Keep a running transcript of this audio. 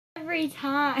Every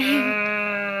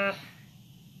time.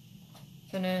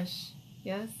 Finish.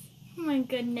 Yes? Oh my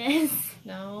goodness.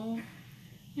 No?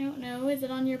 I don't know. Is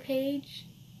it on your page?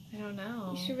 I don't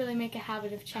know. You should really make a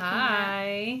habit of checking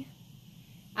Hi.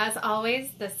 As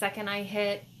always, the second I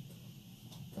hit,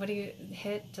 what do you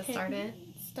hit to start it?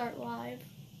 Start live.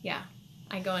 Yeah.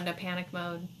 I go into panic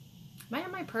mode. Am I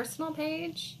on my personal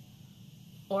page?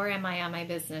 Or am I on my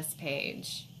business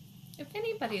page? If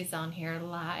anybody's on here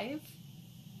live,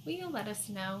 will you let us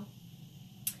know?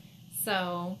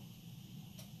 So,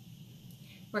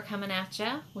 we're coming at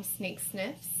ya with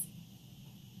Sniffs.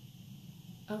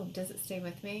 Oh, does it stay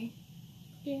with me?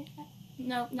 Yeah.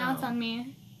 Nope, now it's on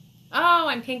me. Oh,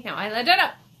 I'm pink now. I let it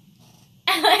up.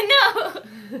 I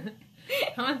know.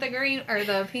 I want the green or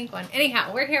the pink one.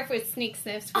 Anyhow, we're here with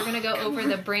Sniffs. We're going to go over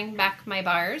the Bring Back My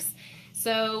Bars.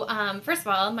 So, first of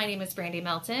all, my name is Brandy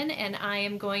Melton, and I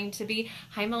am going to be...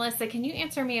 Hi, Melissa. Can you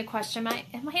answer me a question?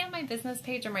 Am I on my business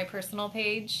page or my personal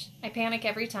page? I panic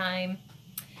every time.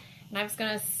 And I was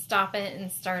going to stop it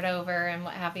and start over and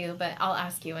what have you, but I'll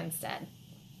ask you instead.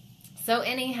 So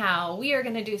anyhow, we are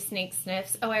going to do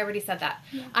Sniffs. Oh, I already said that.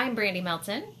 Yeah. I'm Brandy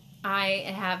Melton.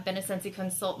 I have been a Scentsy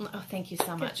consultant. Oh, thank you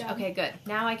so much. Okay, good.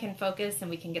 Now I can focus and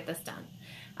we can get this done.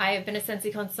 I have been a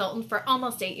Scentsy consultant for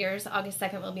almost 8 years. August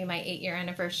 2nd will be my 8-year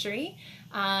anniversary.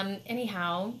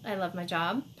 Anyhow, I love my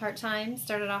job. Part-time.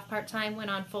 Started off part-time, went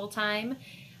on full-time.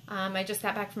 I just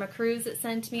got back from a cruise that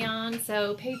sent me on.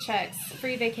 So paychecks,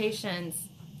 free vacations,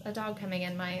 a dog coming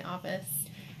in my office.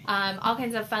 All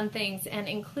kinds of fun things, and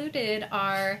included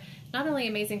are not only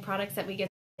amazing products that we get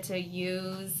to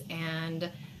use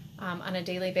and on a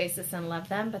daily basis and love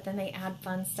them, but then they add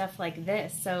fun stuff like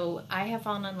this. So I have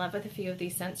fallen in love with a few of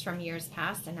these scents from years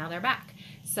past, and now they're back.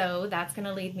 So that's going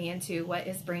to lead me into what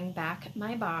is Bring Back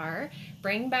My Bar.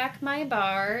 Bring Back My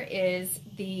Bar is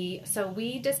so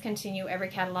we discontinue every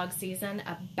catalog season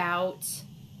about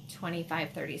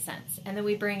 25-30 cents, and then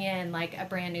we bring in like a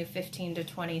brand new 15 to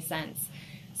 20 cents.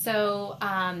 So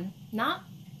not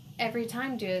every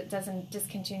time doesn't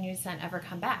discontinued scent ever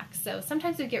come back. So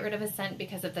sometimes we get rid of a scent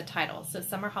because of the title. So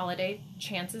summer holiday,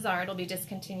 chances are it'll be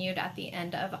discontinued at the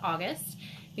end of August,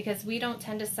 because we don't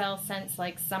tend to sell scents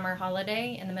like summer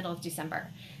holiday in the middle of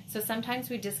December. So sometimes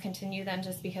we discontinue them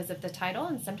just because of the title,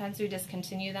 and sometimes we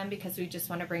discontinue them because we just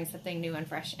want to bring something new and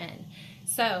fresh in.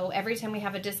 So every time we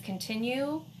have a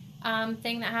discontinue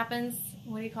thing that happens,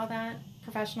 what do you call that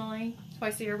professionally?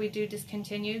 Twice a year we do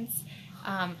discontinueds.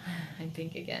 I'm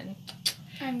pink again.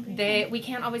 We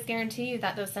can't always guarantee you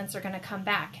that those scents are going to come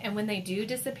back. And when they do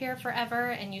disappear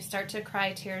forever and you start to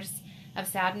cry tears of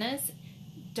sadness,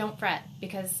 don't fret,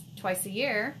 because twice a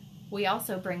year we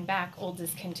also bring back old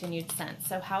discontinued scents.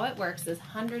 So how it works is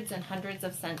hundreds and hundreds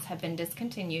of scents have been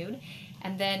discontinued,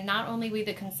 and then not only we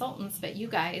the consultants, but you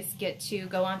guys get to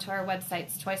go onto our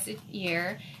websites twice a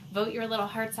year, vote your little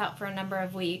hearts out for a number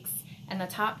of weeks, and the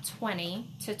top 20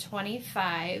 to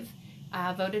 25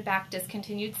 voted back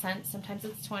discontinued scents. Sometimes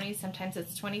it's 20, sometimes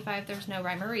it's 25. There's no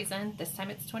rhyme or reason. This time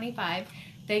it's 25.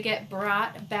 They get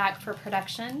brought back for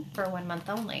production for 1 month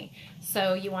only.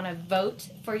 So you want to vote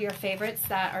for your favorites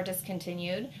that are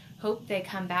discontinued, hope they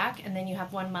come back, and then you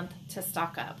have 1 month to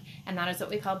stock up. And that is what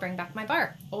we call Bring Back My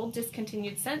Bar. Old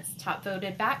discontinued scents, top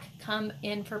voted back, come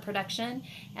in for production.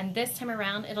 And this time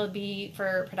around, it'll be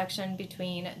for production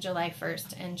between July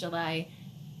 1st and July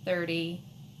 31st.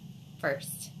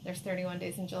 There's 31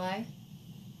 days in July.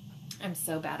 I'm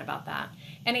so bad about that.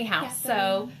 Anyhow,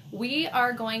 so we're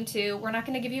not going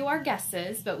to give you our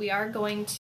guesses, but we are going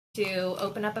to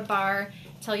open up a bar,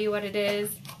 tell you what it is,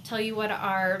 tell you what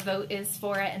our vote is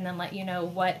for it, and then let you know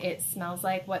what it smells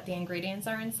like, what the ingredients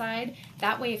are inside.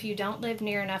 That way, if you don't live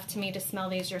near enough to me to smell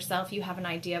these yourself, you have an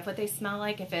idea of what they smell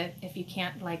like. If you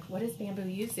can't, like, what is bamboo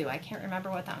yuzu? I can't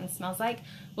remember what that one smells like.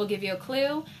 We'll give you a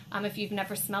clue. If you've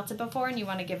never smelt it before and you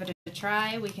want to give it a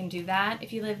try, we can do that.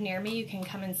 If you live near me, you can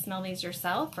come and smell these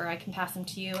yourself, or I can pass them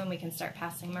to you and we can start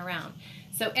passing them around.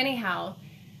 So anyhow,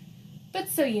 but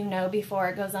so you know, before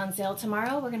it goes on sale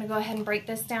tomorrow, we're going to go ahead and break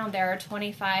this down. There are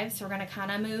 25, so we're going to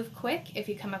kind of move quick. If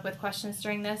you come up with questions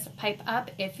during this, pipe up.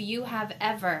 If you have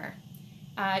ever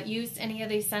used any of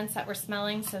these scents that we're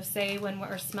smelling, so say when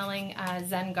we're smelling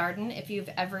Zen Garden, if you've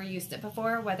ever used it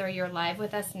before, whether you're live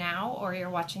with us now or you're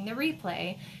watching the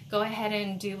replay, go ahead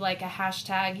and do like a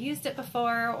hashtag used it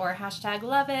before, or hashtag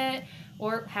love it,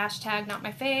 or hashtag not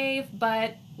my fave,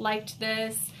 but liked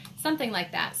this. Something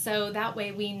like that. So that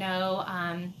way we know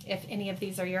if any of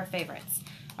these are your favorites.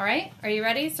 All right, are you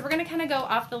ready? So we're going to kind of go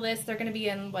off the list. They're going to be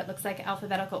in what looks like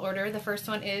alphabetical order. The first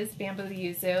one is Bamboo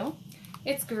Yuzu.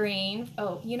 It's green.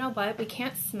 Oh, you know what? We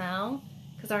can't smell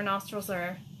because our nostrils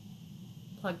are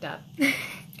plugged up.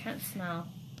 Can't smell.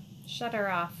 Shut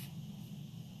her off.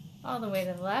 All the way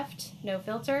to the left. No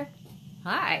filter.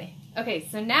 Hi. Okay,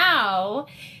 so now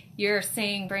you're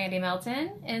seeing Brandy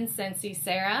Melton and Scentsy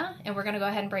Sarah, and we're going to go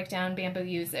ahead and break down Bamboo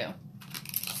Yuzu.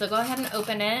 So go ahead and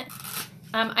open it.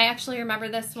 I actually remember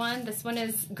this one. This one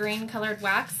is green colored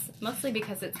wax, mostly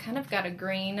because it's kind of got a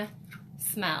green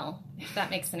smell, if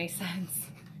that makes any sense.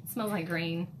 It smells like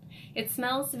green. It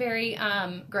smells very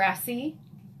grassy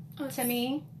to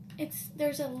me.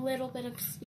 There's a little bit of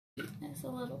sweetness, a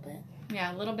little bit.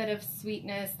 Yeah, a little bit of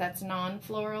sweetness that's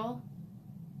non-floral.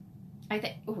 I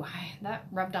think, ooh, that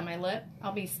rubbed on my lip.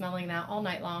 I'll be smelling that all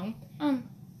night long.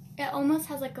 It almost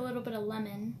has like a little bit of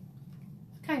lemon.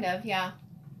 Kind of, yeah.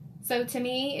 So to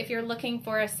me, if you're looking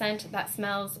for a scent that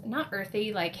smells not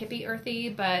earthy, like hippie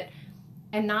earthy,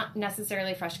 and not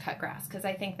necessarily fresh cut grass, because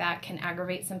I think that can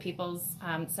aggravate some people's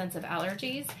sense of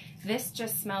allergies. This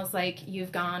just smells like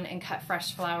you've gone and cut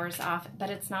fresh flowers off, but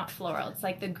it's not floral. It's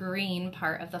like the green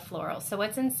part of the floral. So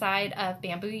what's inside of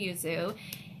Bamboo Yuzu?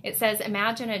 It says,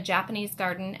 imagine a Japanese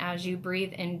garden as you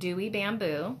breathe in dewy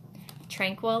bamboo,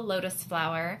 tranquil lotus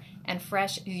flower, and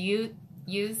fresh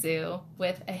yuzu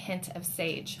with a hint of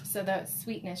sage. So the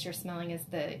sweetness you're smelling is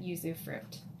the yuzu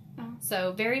fruit. Oh.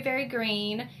 So very, very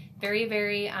green, very,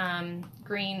 very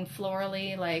green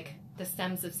florally, like the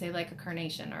stems of, say, like a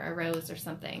carnation or a rose or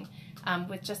something,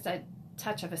 with just a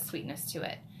touch of a sweetness to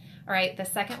it. All right, the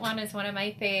second one is one of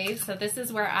my faves. So this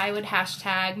is where I would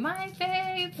hashtag my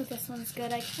fave. Oh, this one's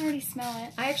good. I can already smell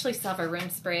it. I actually still have a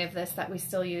room spray of this that we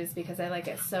still use because I like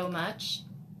it so much.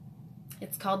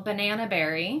 It's called Banana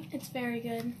Berry. It's very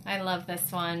good. I love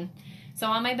this one. So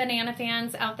all my banana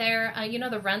fans out there, you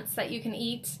know the runts that you can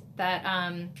eat that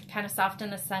kind of soft in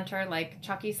the center, like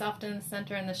chalky soft in the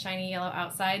center and the shiny yellow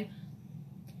outside?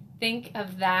 Think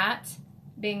of that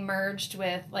being merged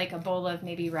with like a bowl of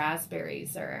maybe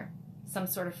raspberries or some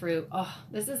sort of fruit. Oh,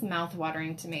 this is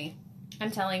mouth-watering to me.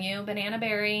 I'm telling you, Banana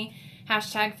Berry,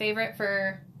 hashtag favorite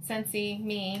for Scentsy,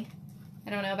 me.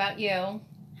 I don't know about you.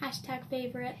 Hashtag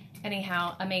favorite.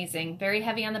 Anyhow, amazing. Very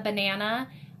heavy on the banana.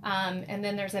 And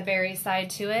then there's a berry side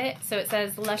to it. So it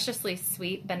says lusciously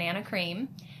sweet banana cream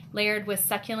layered with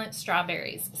succulent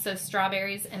strawberries. So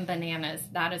strawberries and bananas.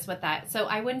 That is what that. So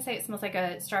I wouldn't say it smells like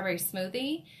a strawberry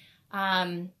smoothie.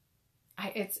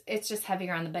 It's just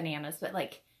heavier on the bananas, but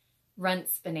like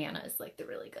Runts bananas, like the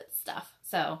really good stuff.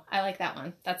 So I like that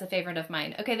one. That's a favorite of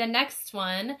mine. Okay, the next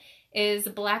one is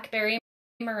Blackberry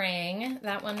Meringue.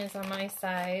 That one is on my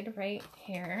side right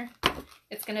here.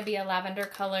 It's going to be a lavender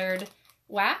colored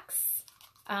wax.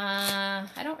 I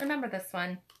don't remember this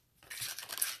one.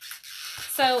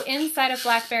 So inside of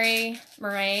Blackberry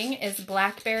Meringue is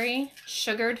blackberry,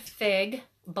 sugared fig,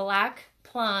 black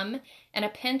plum, and a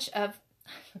pinch of,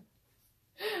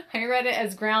 I read it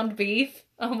as ground beef.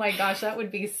 Oh my gosh, that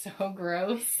would be so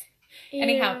gross. Ew.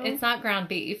 Anyhow, it's not ground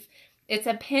beef. It's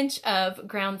a pinch of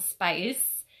ground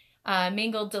spice.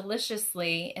 Mingled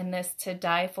deliciously in this to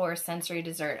die for sensory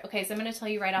dessert. Okay, so I'm going to tell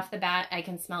you right off the bat, I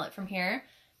can smell it from here.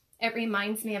 It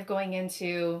reminds me of going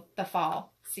into the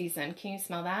fall season. Can you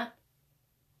smell that?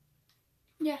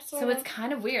 Yes. Yeah, so it's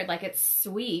kind of weird. Like it's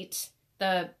sweet.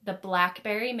 The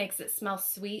blackberry makes it smell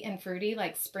sweet and fruity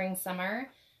like spring, summer.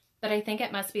 But I think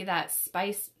it must be that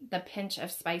spice, the pinch of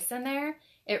spice in there.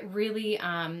 It really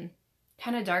kind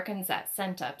of darkens that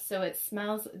scent up. So it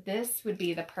smells, this would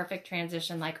be the perfect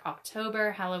transition, like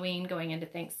October, Halloween, going into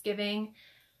Thanksgiving.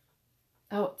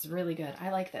 Oh, it's really good. I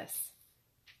like this.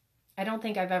 I don't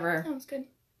think I've ever... Sounds good.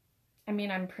 I mean,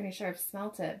 I'm pretty sure I've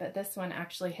smelt it, but this one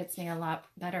actually hits me a lot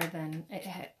better than it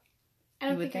hit. I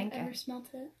don't think I've ever smelt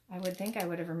it. I would think I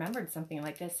would have remembered something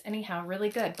like this. Anyhow, really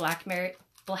good. I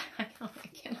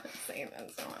cannot say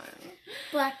this one.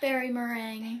 Blackberry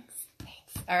meringue.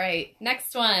 Thanks. All right,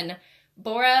 next one.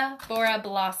 Bora Bora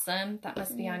Blossom. That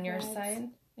must be on your side.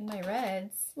 In my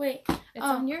reds. Wait. It's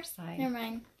on your side. Never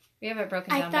mind. We have it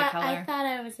broken down by color. I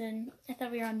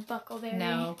thought we were on Buckleberry.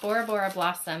 No, Bora Bora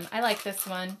Blossom. I like this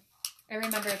one. I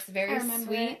remember it's very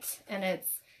sweet and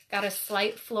it's got a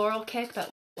slight floral kick, but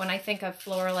when I think of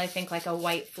floral, I think like a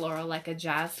white floral, like a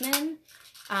jasmine.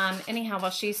 Anyhow,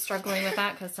 while she's struggling with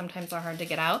that, because sometimes they're hard to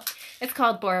get out, it's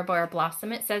called Bora Bora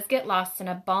Blossom. It says, get lost in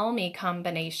a balmy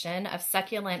combination of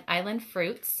succulent island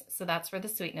fruits. So that's where the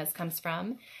sweetness comes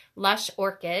from. Lush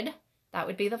orchid. That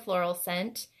would be the floral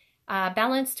scent.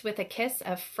 Balanced with a kiss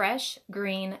of fresh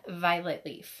green violet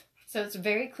leaf. So it's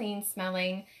very clean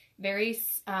smelling, very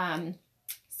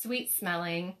sweet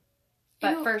smelling.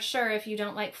 But for sure, if you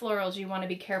don't like florals, you want to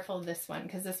be careful of this one,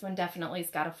 because this one definitely's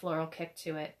got a floral kick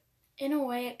to it. In a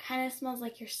way, it kind of smells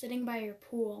like you're sitting by your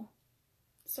pool.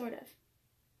 Sort of.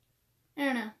 I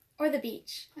don't know. Or the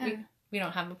beach. We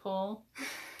don't have a pool.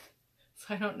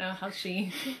 So I don't know how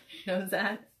she knows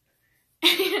that.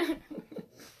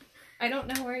 I don't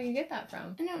know where you get that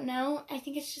from. I don't know. I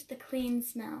think it's just the clean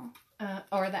smell.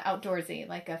 Or the outdoorsy,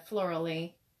 like a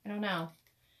florally. I don't know.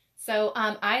 So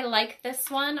I like this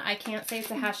one. I can't say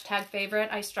it's a hashtag favorite.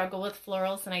 I struggle with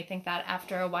florals, and I think that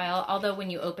after a while, although when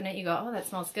you open it, you go, oh, that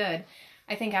smells good.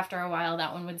 I think after a while,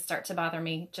 that one would start to bother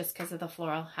me just because of the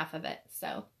floral half of it.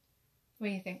 So what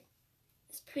do you think?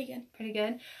 It's pretty good. Pretty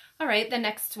good. All right, the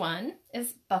next one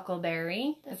is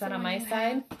Buckleberry. Is that on my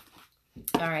side?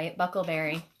 All right,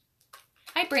 Buckleberry.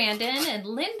 Hi, Brandon, and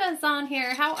Linda's on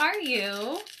here. How are you?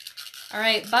 All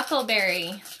right,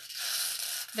 Buckleberry.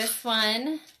 This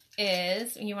one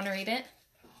is, you want to read it?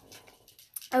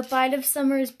 A bite of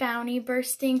summer's bounty,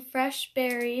 bursting fresh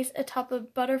berries atop a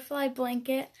butterfly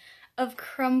blanket of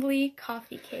crumbly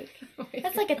coffee cake.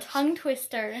 That's like a tongue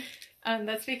twister.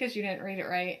 That's because you didn't read it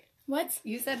right. What?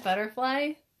 You said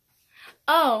butterfly?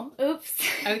 Oh, oops.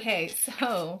 Okay,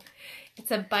 so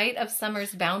it's a bite of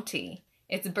summer's bounty.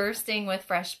 It's bursting with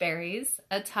fresh berries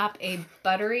atop a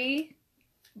buttery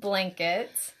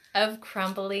blanket of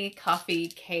crumbly coffee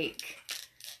cake.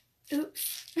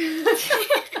 Oops.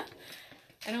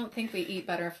 I don't think we eat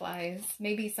butterflies.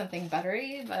 Maybe something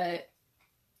buttery, but...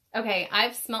 Okay,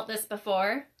 I've smelt this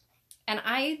before, and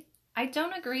I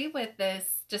don't agree with this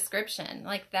description.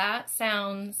 Like, that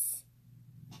sounds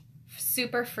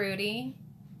super fruity.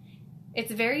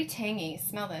 It's very tangy.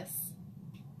 Smell this.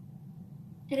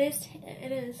 It is.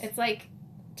 It is. It's like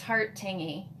tart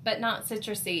tangy, but not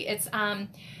citrusy. It's,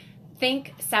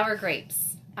 think sour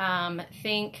grapes.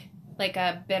 Think like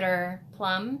a bitter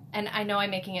plum. And I know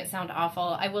I'm making it sound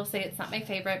awful. I will say it's not my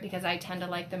favorite because I tend to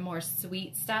like the more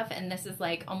sweet stuff. And this is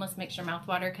like almost makes your mouth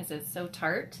water because it's so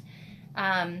tart.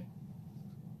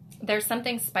 There's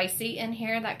something spicy in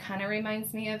here that kind of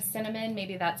reminds me of cinnamon.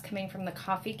 Maybe that's coming from the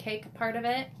coffee cake part of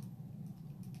it.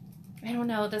 I don't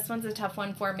know. This one's a tough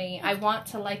one for me. I want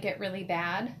to like it really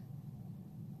bad.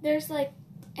 There's like,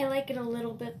 I like it a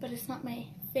little bit, but it's not my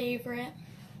favorite.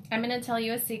 I'm going to tell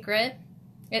you a secret.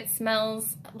 It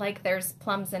smells like there's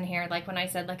plums in here, like when I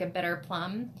said like a bitter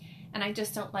plum. And I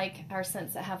just don't like our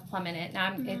scents that have plum in it.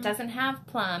 Now, it doesn't have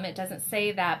plum. It doesn't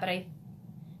say that, but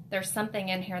there's something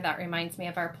in here that reminds me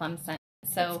of our plum scent.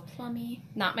 So, it's plummy.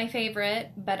 Not my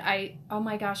favorite, but oh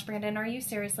my gosh, Brandon, are you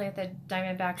seriously at the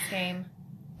Diamondbacks game?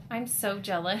 I'm so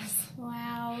jealous.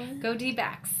 Wow. Go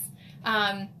D-backs.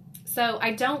 So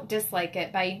I don't dislike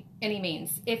it by any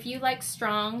means. If you like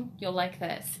strong, you'll like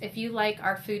this. If you like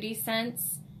our foodie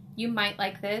scents, you might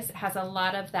like this. It has a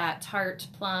lot of that tart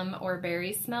plum or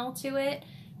berry smell to it.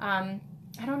 I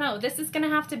don't know. This is going to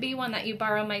have to be one that you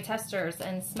borrow my testers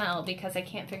and smell because I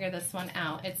can't figure this one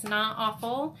out. It's not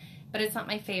awful, but it's not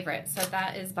my favorite. So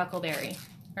that is Buckleberry.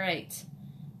 All right.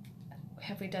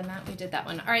 Have we done that? We did that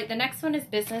one. All right. The next one is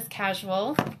Business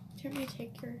Casual. Do you want me to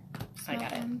take your I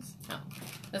got ones? it. Oh,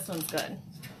 this one's good.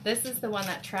 This is the one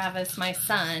that Travis, my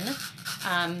son,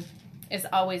 is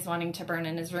always wanting to burn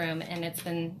in his room, and it's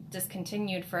been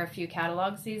discontinued for a few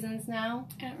catalog seasons now.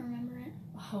 I don't remember it.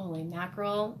 Holy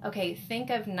mackerel. Okay,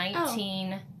 think of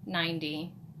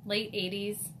 1990. Late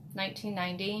 80s,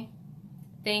 1990.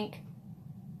 Think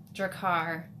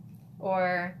Drakkar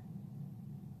or...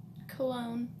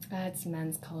 Cologne. It's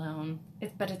men's cologne.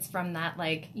 But it's from that,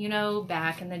 like, you know,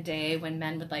 back in the day when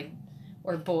men would, like,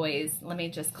 or boys, let me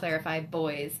just clarify,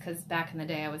 boys, because back in the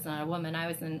day I was not a woman. I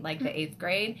was in, like, the 8th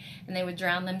grade, and they would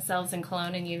drown themselves in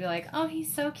cologne, and you'd be like, oh,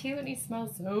 he's so cute, and he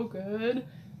smells so good.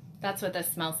 That's what this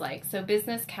smells like. So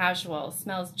Business Casual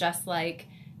smells just like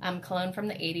cologne from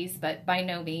the 80s, but by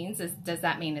no means does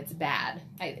that mean it's bad.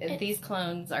 These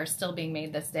colognes are still being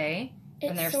made this day,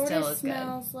 and they're still as good. It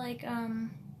smells like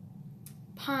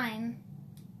pine.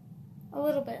 A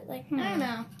little bit. Like, I don't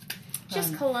know.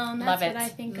 Just cologne. That's what I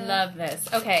think of. Love this.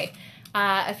 Okay.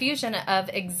 A fusion of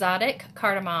exotic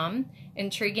cardamom,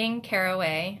 intriguing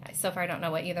caraway. So far I don't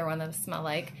know what either one of them smell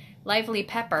like. Lively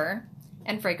pepper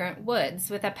and fragrant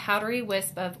woods with a powdery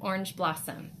wisp of orange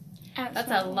blossom. That's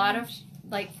a lot of,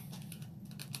 like,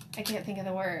 I can't think of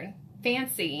the word.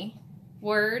 Fancy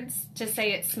words to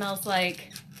say it smells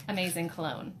like amazing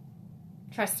cologne.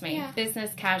 Trust me. Yeah.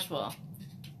 Business Casual.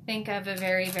 Think of a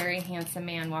very, very handsome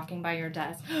man walking by your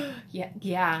desk.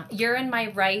 Yeah. You're in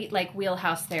my right, like,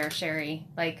 wheelhouse there, Sherry.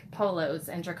 Like, polos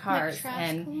and Drakkars. Like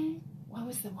and cologne? What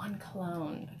was the one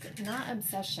cologne? Not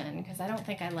Obsession, because I don't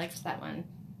think I liked that one.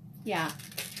 Yeah,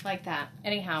 like that.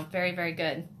 Anyhow, very, very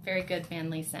good. Very good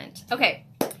manly scent. Okay,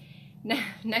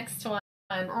 next one.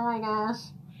 Oh my gosh.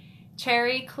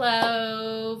 Cherry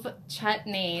Clove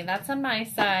Chutney. That's on my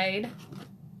side.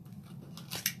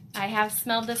 I have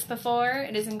smelled this before.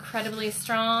 It is incredibly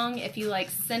strong. If you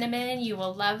like cinnamon, you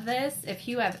will love this. If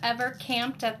you have ever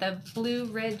camped at the Blue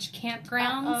Ridge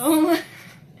campgrounds,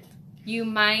 you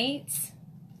might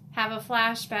have a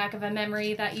flashback of a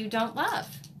memory that you don't love.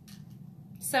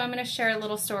 So I'm going to share a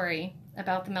little story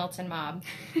about the Melton Mob.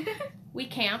 We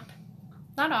camp,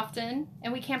 not often,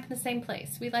 and we camp in the same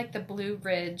place. We like the Blue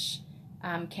Ridge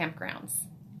campgrounds.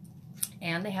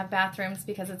 And they have bathrooms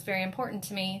because it's very important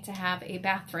to me to have a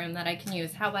bathroom that I can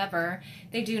use. However,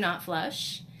 they do not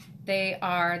flush. They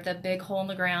are the big hole in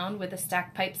the ground with the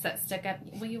stacked pipes that stick up.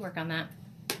 Will you work on that?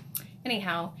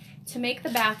 Anyhow, to make the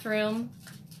bathroom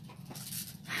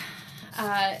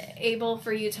able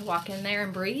for you to walk in there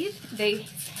and breathe, they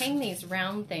hang these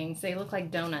round things. They look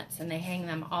like donuts, and they hang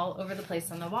them all over the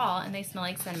place on the wall, and they smell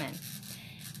like cinnamon.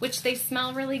 Which they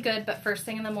smell really good, but first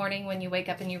thing in the morning when you wake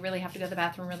up and you really have to go to the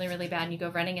bathroom really, really bad and you go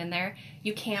running in there,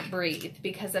 you can't breathe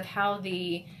because of how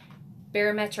the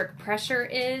barometric pressure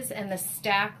is and the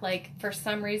stack, like for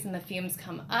some reason the fumes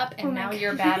come up and now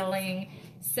you're battling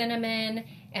cinnamon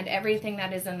and everything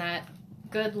that is in that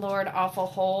good Lord awful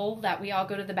hole that we all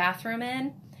go to the bathroom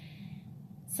in.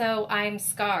 So I'm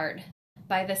scarred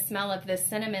by the smell of this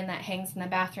cinnamon that hangs in the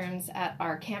bathrooms at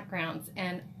our campgrounds,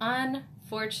 and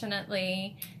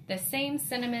unfortunately, the same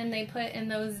cinnamon they put in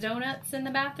those donuts in the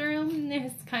bathroom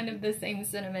is kind of the same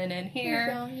cinnamon in here.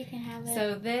 Here you go. You can have it.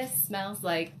 So this smells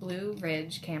like Blue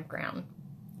Ridge Campground.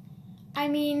 I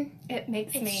mean, it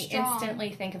makes me strong.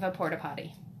 Instantly think of a porta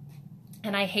potty.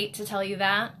 And I hate to tell you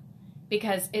that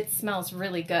because it smells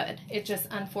really good. It just,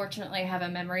 unfortunately, I have a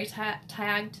memory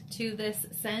tagged to this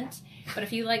scent. But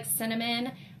if you like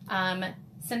cinnamon,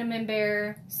 cinnamon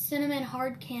bear, cinnamon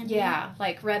hard candy. Yeah,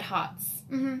 like Red Hots.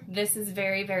 Mm-hmm. This is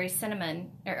very, very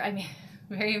cinnamon.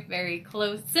 Very, very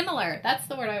close. Similar. That's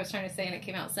the word I was trying to say, and it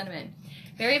came out cinnamon.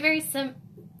 Very, very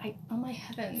oh my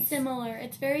heavens. Similar.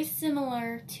 It's very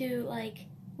similar to, like,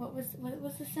 what was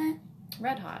the scent?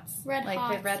 Red Hots. Red Hots.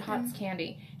 Like the Red Hots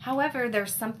candy. However,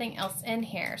 there's something else in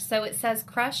here. So it says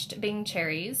crushed Bing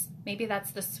cherries. Maybe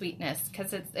that's the sweetness,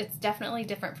 because it's definitely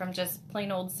different from just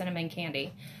plain old cinnamon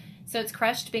candy. So it's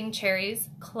crushed Bing cherries,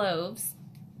 cloves,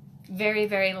 very,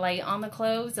 very light on the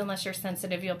cloves. Unless you're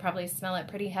sensitive, you'll probably smell it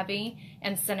pretty heavy,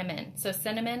 and cinnamon. So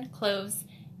cinnamon, cloves,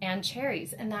 and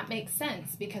cherries. And that makes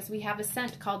sense because we have a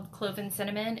scent called clove and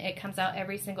cinnamon. It comes out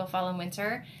every single fall and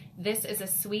winter. This is a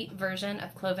sweet version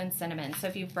of clove and cinnamon. So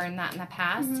if you've burned that in the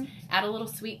past, add a little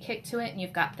sweet kick to it and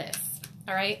you've got this.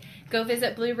 All right? Go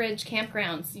visit Blue Ridge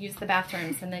campgrounds. Use the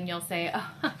bathrooms and then you'll say,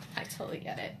 oh, I totally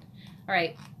get it. All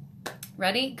right.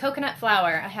 Ready? Coconut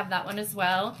flour. I have that one as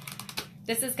well.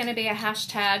 This is going to be a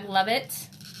hashtag love it.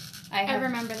 I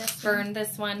remember this burned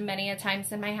this one many a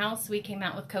times in my house. We came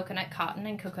out with coconut cotton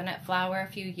and coconut flour a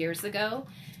few years ago.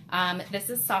 This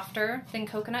is softer than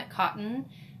coconut cotton.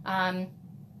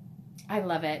 I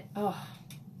love it. Oh,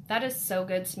 that is so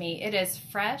good to me. It is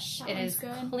fresh. It is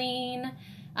clean.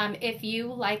 If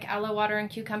you like aloe water and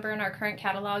cucumber in our current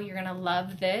catalog, you're going to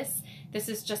love this. This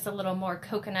is just a little more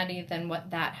coconutty than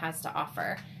what that has to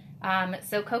offer.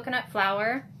 So coconut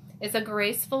flour is a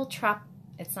graceful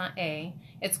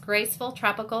it's graceful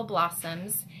tropical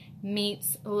blossoms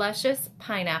meets luscious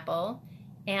pineapple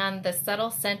and the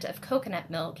subtle scent of coconut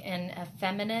milk in a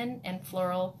feminine and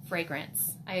floral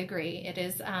fragrance. I agree. It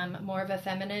is more of a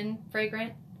feminine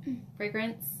fragrance.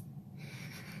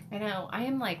 I know. I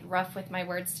am like rough with my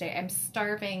words today. I'm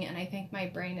starving and I think my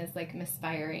brain is like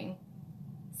misfiring.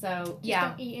 So yeah.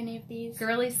 Don't eat any of these.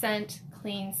 Girly scent,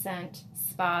 clean scent,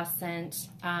 spa scent.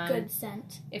 Good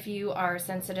scent. If you are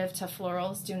sensitive to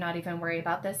florals, do not even worry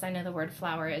about this. I know the word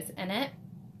flower is in it.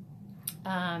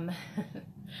 I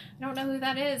don't know who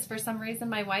that is. For some reason,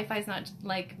 my Wi-Fi's not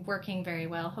like working very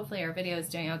well. Hopefully our video is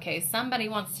doing okay. Somebody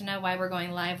wants to know why we're going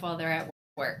live while they're at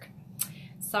work.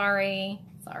 Sorry.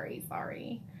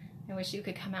 I wish you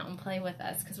could come out and play with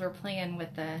us because we're playing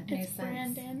with the new scents.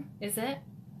 Brandon. Is it?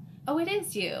 Oh, it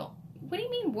is you. What do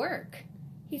you mean work?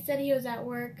 He said he was at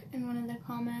work in one of the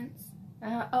comments.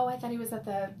 Oh, I thought he was at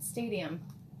the stadium.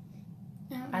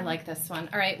 I like this one.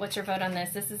 All right, what's your vote on this?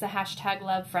 This is a hashtag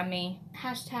love from me.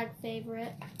 Hashtag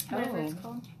favorite. Whatever it's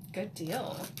called. Good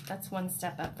deal. That's one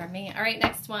step up from me. All right,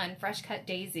 next one. Fresh cut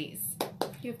daisies.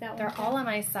 You have that one. They're all on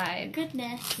my side.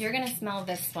 Goodness. You're going to smell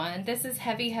this one. This is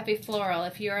heavy, heavy floral.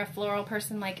 If you're a floral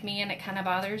person like me and it kind of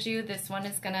bothers you, this one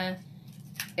is going to...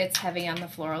 It's heavy on the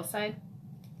floral side.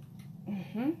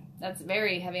 That's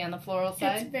very heavy on the floral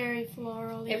side. It's very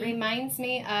floral. It reminds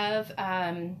me of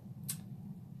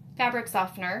fabric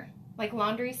softener, like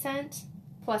laundry scent,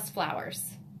 plus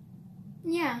flowers.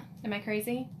 Yeah. Am I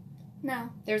crazy? No.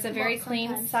 There's a very clean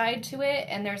sometimes. side to it,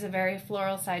 and there's a very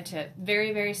floral side to it.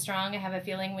 Very, very strong. I have a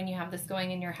feeling when you have this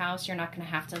going in your house, you're not going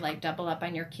to have to like double up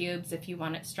on your cubes if you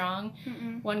want it strong.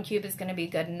 Mm-mm. 1 cube is going to be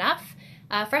good enough.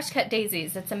 Fresh cut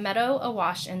daisies. It's a meadow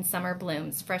awash in summer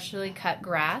blooms. Freshly cut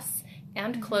grass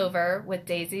and clover with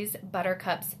daisies,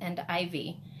 buttercups, and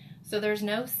ivy. So there's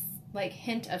no like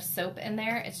hint of soap in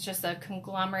there. It's just a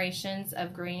conglomerations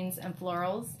of greens and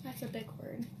florals. That's a big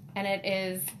word. And it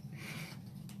is...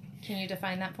 Can you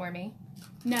define that for me?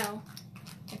 No.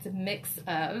 It's a mix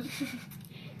of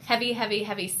heavy, heavy,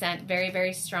 heavy scent. Very,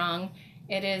 very strong.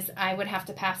 It is, I would have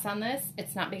to pass on this.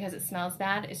 It's not because it smells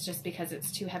bad. It's just because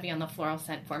it's too heavy on the floral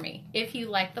scent for me. If you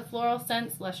like the floral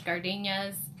scents, lush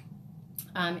gardenias.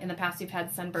 In the past, you've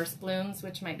had sunburst blooms,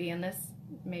 which might be in this.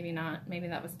 Maybe not. Maybe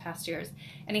that was past years.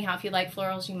 Anyhow, if you like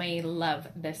florals, you may love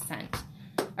this scent.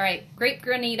 All right, grape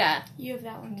granita. You have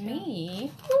that one too.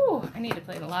 Me? Ooh, I need to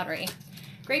play the lottery.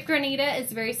 Grape granita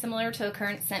is very similar to a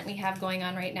current scent we have going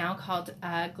on right now called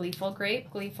Gleeful Grape.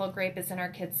 Gleeful Grape is in our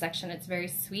kids section. It's very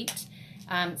sweet.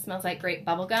 It smells like grape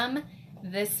bubblegum.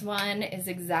 This one is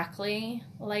exactly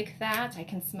like that. I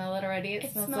can smell it already.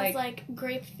 It smells like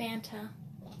grape Fanta.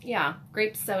 Yeah,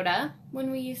 grape soda.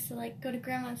 When we used to like go to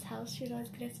Grandma's house, she'd always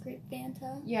get us grape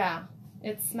Fanta. Yeah,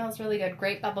 it smells really good.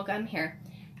 Grape bubblegum. Here,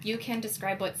 you can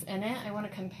describe what's in it. I want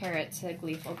to compare it to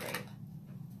Gleeful Grape.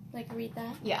 Like, read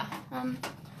that? Yeah.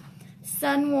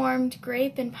 Sun-warmed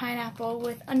grape and pineapple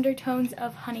with undertones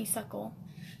of honeysuckle.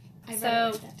 I read it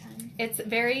at that time. It's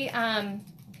very,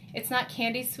 it's not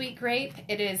candy sweet grape.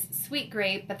 It is sweet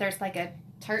grape, but there's like a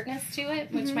tartness to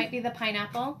it, which might be the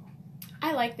pineapple.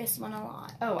 I like this one a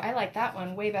lot. Oh, I like that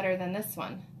one way better than this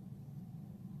one.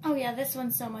 Oh yeah, this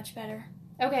one's so much better.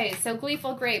 Okay, so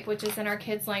Gleeful Grape, which is in our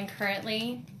kids line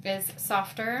currently, is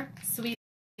softer,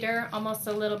 sweeter, almost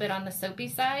a little bit on the soapy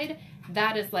side.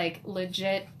 That is like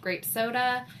legit grape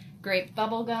soda, grape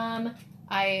bubblegum.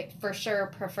 I for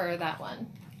sure prefer that one.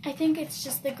 I think it's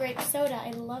just the grape soda.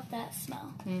 I love that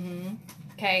smell. Mm-hmm.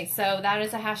 Okay, so that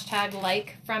is a hashtag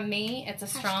like from me. It's a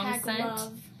strong Hashtag scent.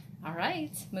 love. All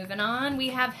right, moving on. We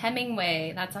have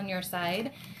Hemingway. That's on your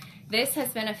side. This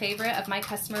has been a favorite of my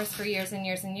customers for years and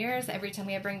years and years. Every time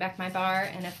we bring back my bar,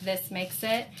 and if this makes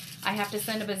it, I have to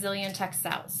send a bazillion texts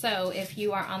out. So if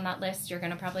you are on that list, you're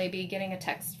going to probably be getting a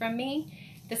text from me.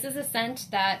 This is a scent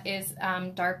that is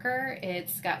darker.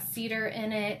 It's got cedar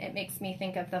in it. It makes me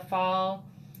think of the fall.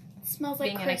 It smells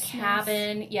like being Christmas. in a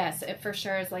cabin. Yes, it for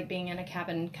sure is like being in a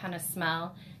cabin kind of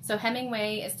smell. So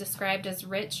Hemingway is described as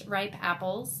rich, ripe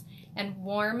apples and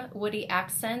warm, woody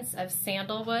accents of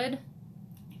sandalwood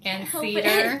and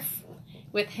cedar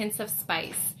with hints of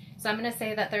spice. So I'm going to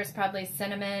say that there's probably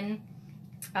cinnamon.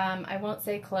 I won't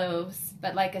say cloves,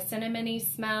 but like a cinnamony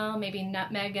smell, maybe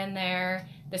nutmeg in there.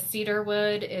 The cedar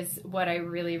wood is what I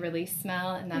really, really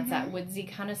smell, and that's that woodsy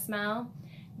kind of smell.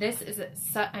 This is,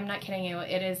 I'm not kidding you,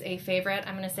 it is a favorite.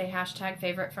 I'm going to say hashtag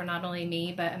favorite for not only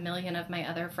me, but a million of my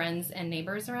other friends and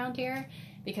neighbors around here,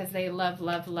 because they love,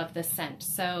 love, love this scent.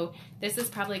 So this is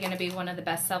probably going to be one of the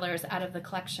best sellers out of the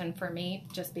collection for me,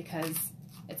 just because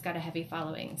it's got a heavy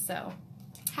following. So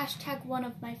Hashtag one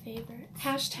of my favorites.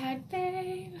 hashtag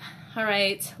babe. All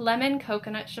right, lemon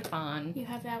coconut chiffon. You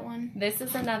have that one. This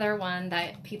is another one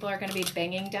that people are going to be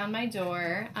banging down my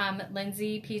door.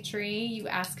 Lindsay Petrie, you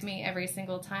ask me every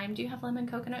single time, do you have lemon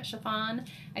coconut chiffon?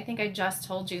 I think I just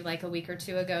told you like a week or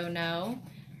two ago, no.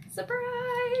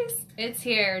 Surprise! It's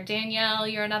here. Danielle,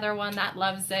 you're another one that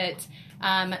loves it.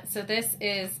 So this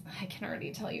is, I can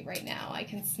already tell you right now, I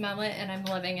can smell it and I'm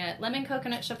loving it. Lemon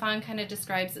coconut chiffon kind of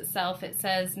describes itself. It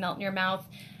says melt in your mouth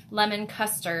lemon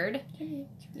custard.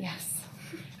 Yes.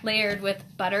 Layered with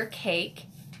butter cake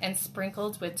and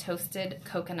sprinkled with toasted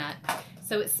coconut.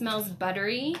 So it smells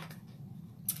buttery,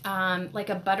 like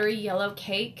a buttery yellow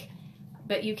cake,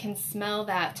 but you can smell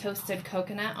that toasted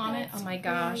coconut on it. Oh my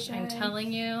gosh, really I'm good.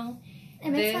 telling you. It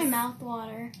makes my mouth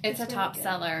water. It's a really top good.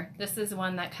 seller. This is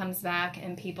one that comes back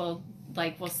and people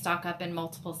like will stock up in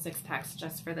multiple 6-packs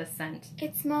just for this scent.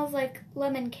 It smells like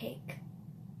lemon cake.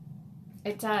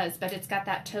 It does, but it's got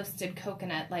that toasted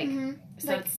coconut so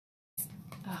Like-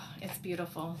 it's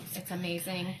beautiful. It's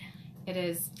amazing. It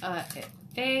is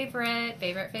favorite.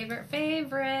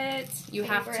 You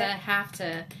have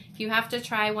to. If you have to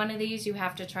try one of these, you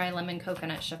have to try lemon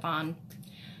coconut chiffon.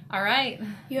 All right.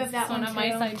 You have that This one on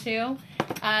my too. side too.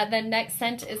 The next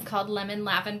scent is called lemon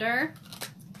lavender.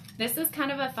 This is kind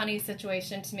of a funny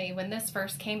situation to me. When this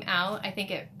first came out, I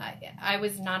think I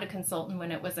was not a consultant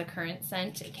when it was a current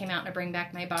scent. It came out to bring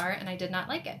back my bar, and I did not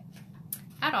like it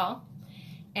at all.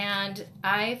 And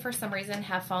I, for some reason,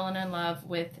 have fallen in love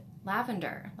with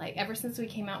lavender. Like ever since we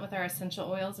came out with our essential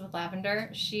oils with lavender,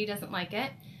 she doesn't like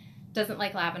it. Doesn't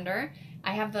like lavender.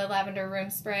 I have the lavender room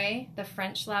spray, the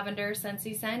French lavender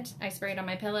Scentsy scent. I spray it on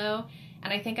my pillow,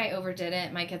 and I think I overdid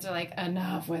it. My kids are like,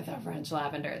 enough with the French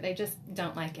lavender. They just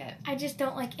don't like it. I just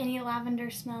don't like any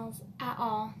lavender smells at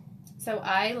all. So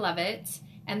I love it.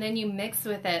 And then you mix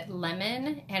with it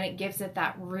lemon, and it gives it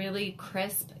that really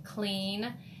crisp,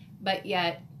 clean, but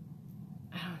yet,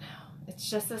 I don't know. It's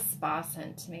just a spa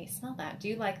scent to me. Smell that. Do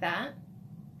you like that?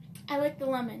 I like the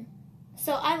lemon.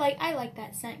 So I like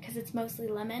that scent because it's mostly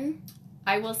lemon.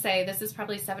 I will say this is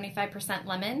probably 75%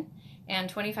 lemon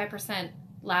and 25%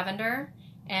 lavender,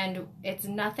 and it's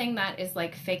nothing that is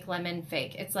like fake lemon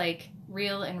fake. It's like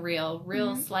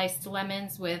real sliced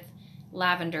lemons with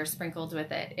lavender sprinkled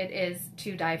with it. It is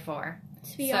to die for.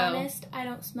 To be honest, I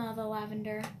don't smell the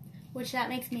lavender, which that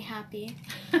makes me happy.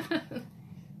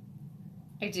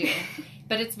 I do,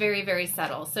 but it's very, very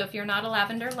subtle. So if you're not a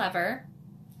lavender lover,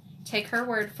 take her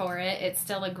word for it. It's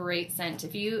still a great scent.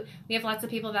 We have lots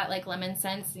of people that like lemon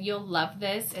scents. You'll love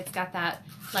this. It's got that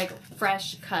like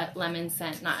fresh cut lemon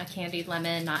scent, not a candied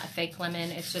lemon, not a fake lemon.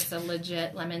 It's just a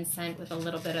legit lemon scent with a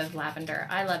little bit of lavender.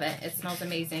 I love it. It smells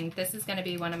amazing. This is going to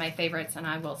be one of my favorites, and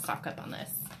I will stock up on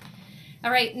this. All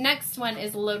right, next one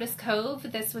is Lotus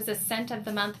Cove. This was a scent of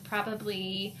the month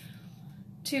probably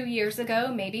 2 years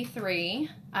ago, maybe 3.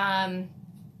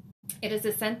 It is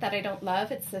a scent that I don't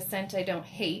love. It's a scent I don't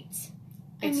hate.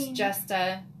 It's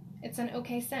an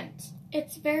okay scent.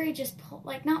 It's very just,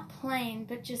 like, not plain,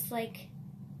 but just, like,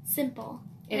 simple.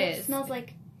 It smells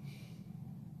like...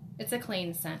 It's a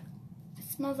clean scent. It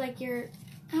smells like I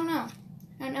don't know.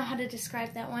 I don't know how to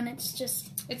describe that one. It's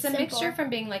just It's a mixture from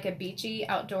being, like, a beachy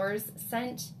outdoors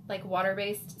scent, like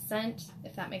water-based scent,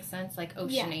 if that makes sense, like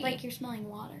oceany. Yeah, like you're smelling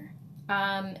water.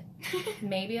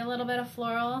 Maybe a little bit of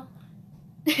floral.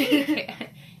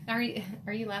 Are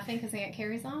you laughing because Aunt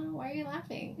Carrie's on? Why are you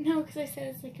laughing? No, because I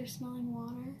said it's like you're smelling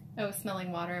water. Oh,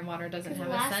 smelling water, and water doesn't have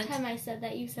a scent? Last time I said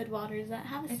that, you said water. Does that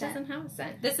have a scent? It doesn't have a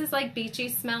scent. This is like beachy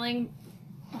smelling,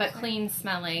 but clean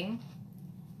smelling.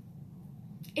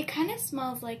 It kind of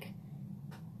smells like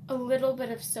a little bit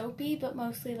of soapy, but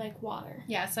mostly like water.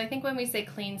 Yeah, so I think when we say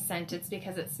clean scent, it's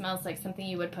because it smells like something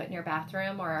you would put in your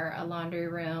bathroom or a laundry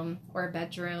room or a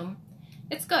bedroom.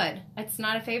 It's good. It's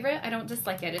not a favorite. I don't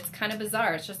dislike it. It's kind of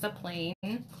bizarre. It's just a plain,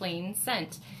 clean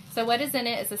scent. So what is in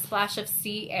it is a splash of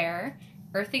sea air,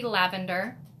 earthy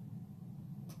lavender.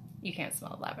 You can't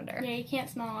smell lavender. Yeah, you can't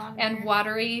smell lavender. And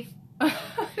watery...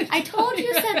 I told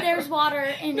you said there's water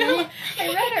in it. I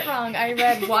read it wrong. I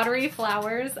read watery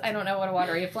flowers. I don't know what a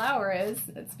watery flower is.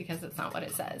 It's because it's not what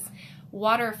it says.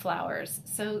 Water flowers.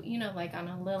 So, like on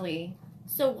a lily.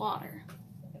 So water.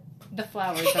 The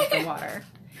flowers of the water.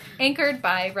 Anchored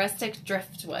by rustic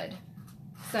driftwood.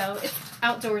 So it's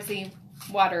outdoorsy,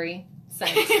 watery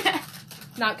scent.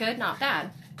 Not good, not bad.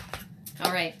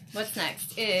 All right, what's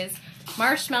next is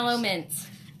Marshmallow Mint.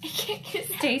 I can't get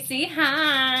that. Stacy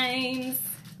Hines.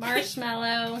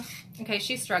 Marshmallow. Okay,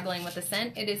 she's struggling with the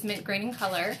scent. It is mint green in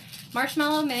color.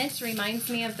 Marshmallow Mint reminds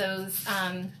me of those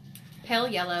pale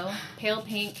yellow, pale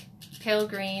pink, pale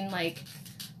green, like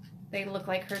they look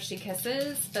like Hershey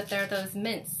Kisses, but they're those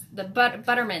mints, the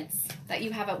butter mints that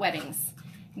you have at weddings.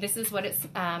 This is what it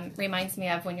reminds me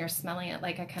of when you're smelling it.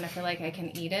 Like I kind of feel like I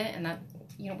can eat it, and that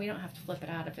we don't have to flip it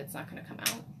out if it's not going to come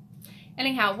out.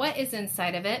 Anyhow, what is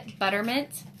inside of it?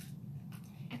 Buttermint,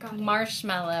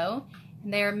 marshmallow,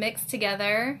 and they are mixed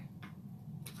together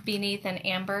beneath an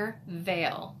amber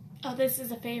veil. Oh, this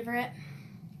is a favorite.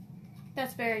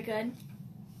 That's very good.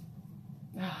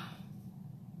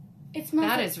 It smells.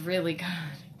 That is really good.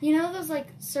 You know those like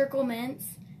circle mints,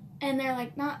 and they're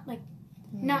like not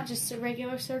just a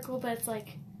regular circle, but it's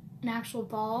like an actual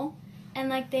ball, and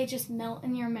like they just melt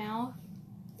in your mouth.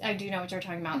 I do know what you're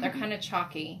talking about. They're kind of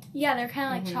chalky. Yeah, they're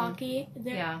kind of like chalky.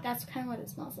 That's kind of what it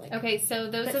smells like. Okay, so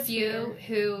those of you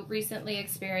who recently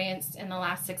experienced in the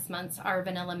last 6 months our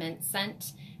vanilla mint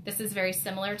scent, this is very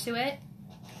similar to it.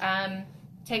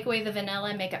 Take away the vanilla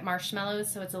and make it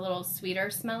marshmallows, so it's a little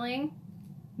sweeter smelling,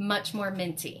 much more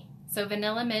minty. So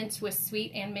vanilla mint was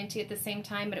sweet and minty at the same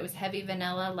time, but it was heavy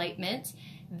vanilla, light mint.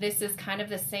 This is kind of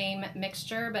the same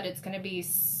mixture, but it's going to be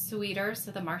sweeter, so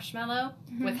the marshmallow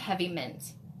with heavy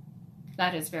mint.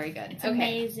 That is very good. It's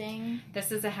amazing.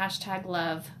 This is a hashtag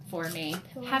love for me.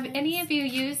 Have any of you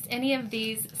used any of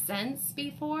these scents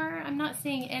before? I'm not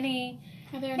seeing any.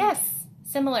 Are there yes,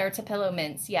 similar to pillow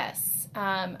mints. Yes.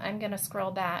 I'm going to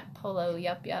scroll back. Polo,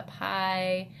 yup.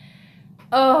 Hi.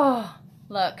 Oh,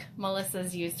 look.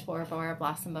 Melissa's used Bora Bora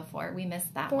Blossom before. We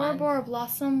missed that one. Bora Bora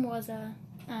Blossom was a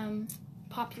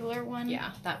popular one.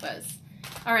 Yeah, that was.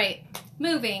 All right,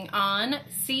 moving on.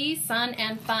 Sea, Sun,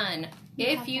 and Fun.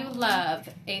 If you love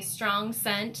a strong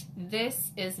scent,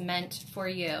 this is meant for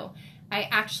you. I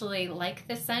actually like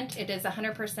this scent. It is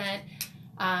 100%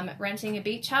 renting a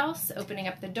beach house, opening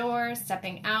up the door,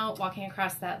 stepping out, walking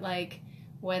across that like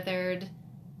weathered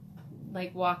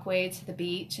like walkway to the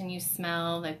beach, and you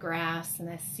smell the grass and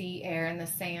the sea air and the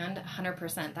sand.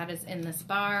 100% that is in this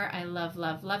bar. I love,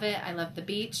 love, love it. I love the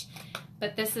beach.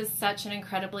 But this is such an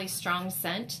incredibly strong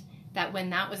scent that when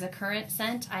that was a current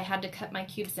scent, I had to cut my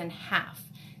cubes in half.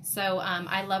 So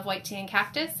I love white tea and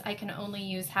cactus. I can only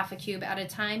use half a cube at a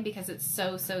time because it's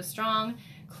so, so strong.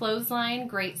 Clothesline,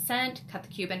 great scent. Cut the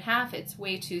cube in half. It's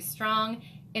way too strong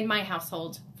in my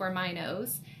household for my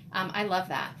nose. I love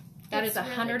that. That is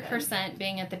 100%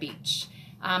 being at the beach,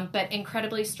 but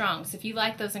incredibly strong. So if you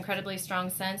like those incredibly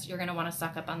strong scents, you're going to want to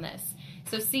stock up on this.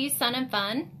 So Sea, Sun, and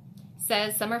Fun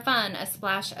says, summer fun, a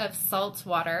splash of salt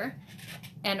water,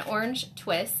 an orange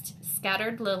twist,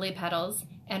 scattered lily petals,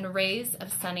 and rays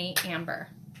of sunny amber.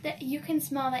 You can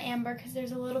smell the amber because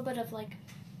there's a little bit of like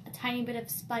a tiny bit of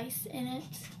spice in it.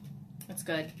 That's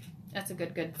good. That's a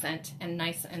good, good scent and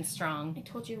nice and strong. I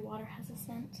told you water has a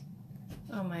scent.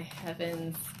 Oh my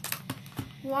heavens.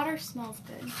 Water smells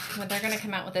good. When they're going to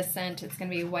come out with a scent, it's going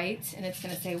to be white, and it's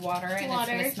going to say water, and it's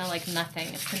going to smell like nothing.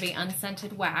 It's going to be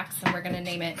unscented wax, and we're going to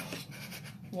name it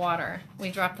water.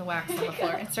 We dropped the wax on the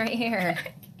floor. It's right here.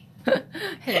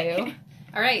 Hello.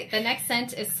 All right, the next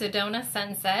scent is Sedona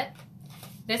Sunset.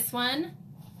 This one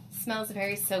smells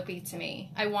very soapy to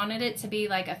me. I wanted it to be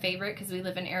like a favorite because we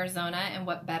live in Arizona, and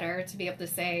what better to be able to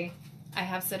say I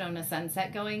have Sedona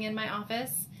Sunset going in my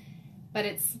office. But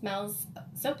it smells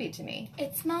soapy to me.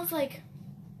 It smells like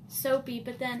soapy,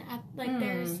 but then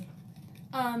there's,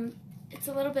 it's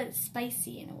a little bit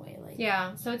spicy in a way. Like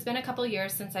yeah. So it's been a couple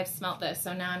years since I've smelled this,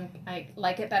 so now I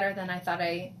like it better than I thought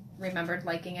I remembered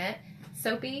liking it.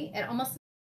 Soapy. It almost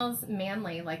smells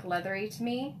manly, like leathery to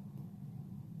me.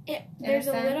 There's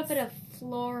a little bit of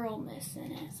floralness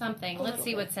in it. Something. Let's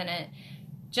see what's in it.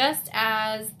 Just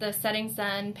as the setting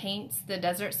sun paints the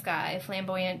desert sky,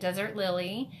 flamboyant desert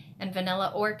lily and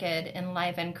vanilla orchid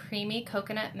enliven creamy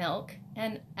coconut milk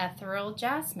and ethereal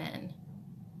jasmine.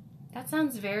 That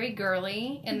sounds very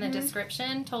girly in the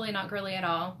description. Totally not girly at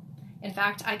all. In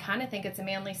fact, I kind of think it's a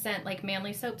manly scent, like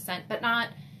manly soap scent, but not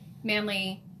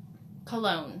manly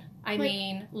cologne. I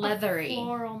mean leathery.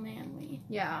 Floral manly.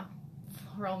 Yeah.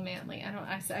 Floral manly.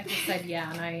 I just said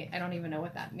yeah, and I don't even know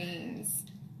what that means.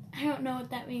 I don't know what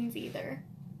that means either.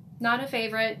 Not a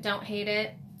favorite. Don't hate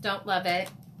it. Don't love it.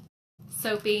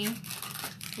 Soapy.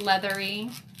 Leathery.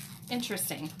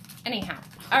 Interesting. Anyhow.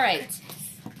 All right.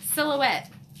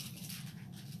 Silhouette.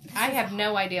 I have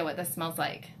no idea what this smells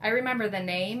like. I remember the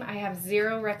name. I have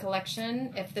zero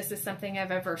recollection if this is something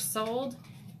I've ever sold,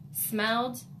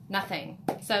 smelled, nothing.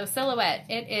 So Silhouette.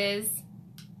 It is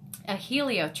a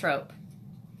heliotrope.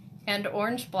 And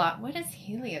orange blot. What is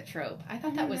heliotrope? I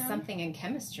thought that was something in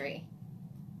chemistry.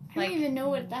 I don't even know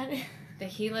what that is. The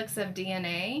helix of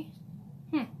DNA?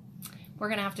 We're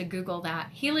going to have to Google that.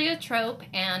 Heliotrope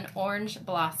and orange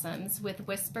blossoms with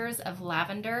whispers of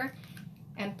lavender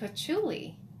and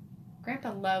patchouli.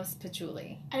 Grandpa loves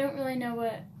patchouli. I don't really know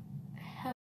what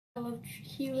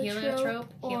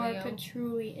heliotrope or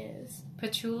patchouli is.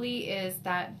 Patchouli is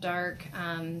that dark...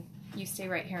 you stay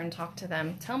right here and talk to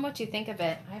them. Tell them what you think of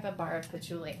it. I have a bar of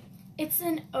patchouli. It's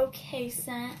an okay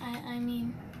scent. I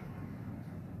mean,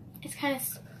 it's kind of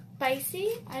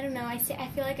spicy. I don't know. I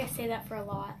feel like I say that for a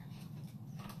lot.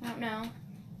 I don't know.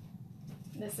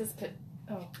 This is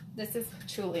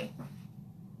patchouli.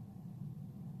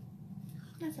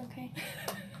 That's okay.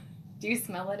 Do you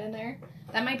smell it in there?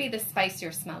 That might be the spice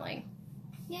you're smelling.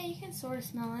 Yeah, you can sort of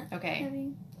smell it. Okay. I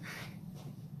mean,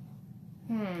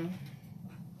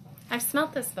 I've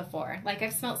smelt this before. Like,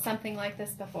 I've smelt something like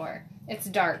this before. It's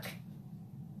dark.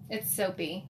 It's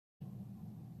soapy.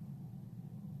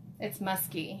 It's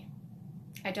musky.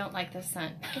 I don't like this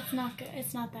scent. It's not good.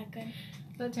 It's not that good.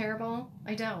 Is that terrible?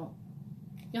 I don't.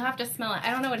 You'll have to smell it.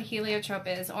 I don't know what a heliotrope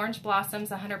is. Orange blossoms,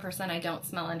 100% I don't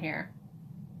smell in here.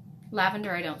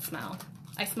 Lavender, I don't smell.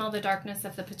 I smell the darkness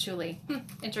of the patchouli.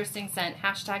 Interesting scent.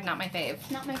 Hashtag not my fave.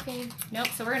 Not my fave. Nope,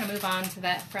 so we're going to move on to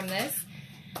that from this.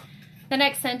 The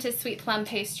next scent is Sweet Plum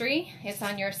Pastry. It's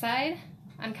on your side.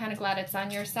 I'm kind of glad it's on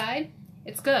your side.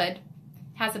 It's good.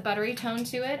 Has a buttery tone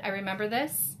to it. I remember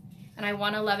this. And I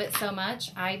want to love it so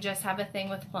much. I just have a thing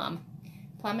with plum.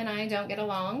 Plum and I don't get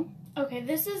along. Okay,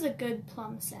 this is a good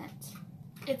plum scent.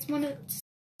 It's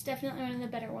definitely one of the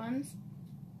better ones.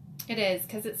 It is,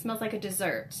 because it smells like a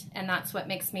dessert. And that's what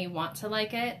makes me want to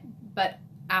like it. But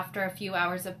after a few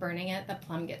hours of burning it, the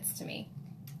plum gets to me.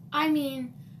 I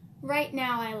mean, right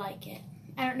now I like it.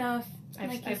 I don't know if,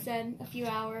 like you I've said, a few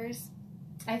hours.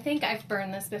 I think I've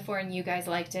burned this before and you guys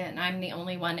liked it, and I'm the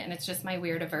only one, and it's just my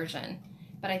weird aversion.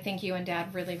 But I think you and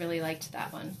Dad really, really liked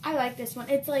that one. I like this one.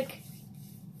 It's like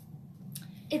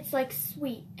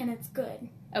sweet and it's good.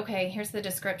 Okay, here's the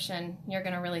description. You're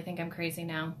going to really think I'm crazy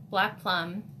now. Black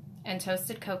plum and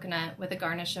toasted coconut with a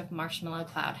garnish of marshmallow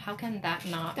cloud. How can that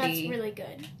not be? That's really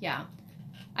good. Yeah.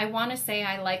 I want to say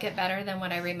I like it better than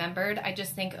what I remembered. I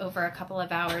just think over a couple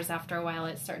of hours, after a while,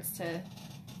 it starts to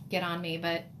get on me.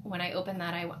 But when I open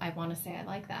that, I want to say I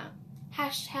like that.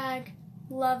 Hashtag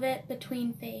love it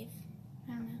between fave.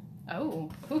 I don't know. Oh.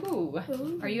 Ooh.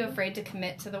 Ooh. Are you afraid to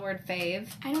commit to the word fave?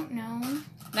 I don't know.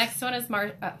 Next one is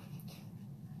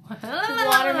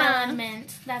Watermelon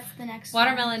mint. That's the next one.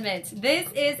 Watermelon mint. This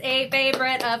is a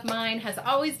favorite of mine. Has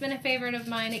always been a favorite of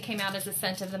mine. It came out as a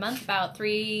scent of the month about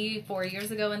 3-4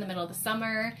 years ago in the middle of the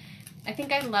summer. I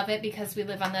think I love it because we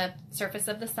live on the surface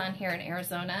of the sun here in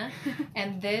Arizona.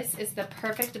 And this is the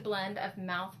perfect blend of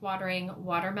mouth-watering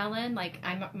watermelon. Like,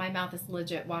 my mouth is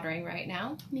legit watering right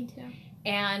now. Me too.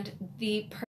 And the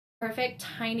perfect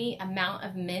tiny amount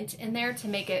of mint in there to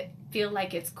make it feel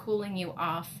like it's cooling you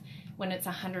off when it's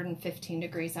 115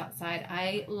 degrees outside.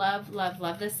 I love, love,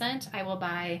 love this scent. I will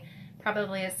buy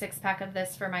probably a 6-pack of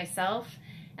this for myself,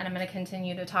 and I'm going to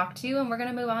continue to talk to you, and we're going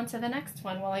to move on to the next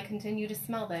one while I continue to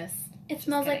smell this. It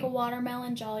smells like a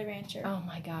watermelon Jolly Rancher. Oh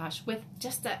my gosh. With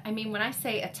just when I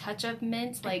say a touch of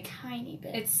mint, like a tiny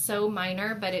bit. It's so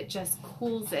minor, but it just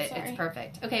cools it. Sorry. It's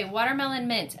perfect. Okay, watermelon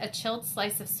mint, a chilled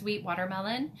slice of sweet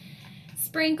watermelon,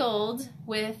 sprinkled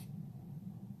with,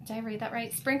 did I read that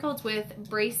right? Sprinkled with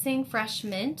bracing fresh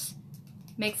mint,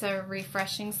 makes a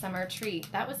refreshing summer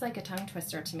treat. That was like a tongue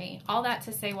twister to me. All that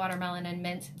to say watermelon and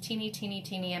mint, teeny, teeny,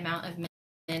 teeny amount of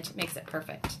mint makes it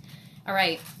perfect. All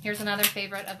right, here's another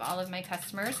favorite of all of my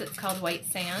customers. It's called White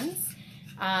Sands.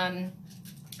 I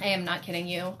am not kidding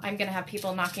you. I'm going to have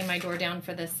people knocking my door down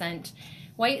for this scent.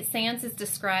 White Sands is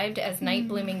described as night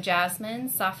blooming jasmine,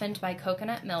 softened by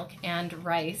coconut milk and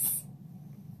rice.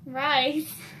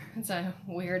 Rice? It's a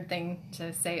weird thing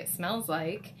to say it smells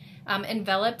like.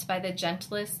 Enveloped by the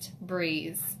gentlest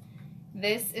breeze.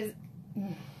 This is...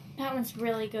 That one's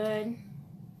really good.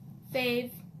 Fave.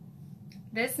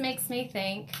 This makes me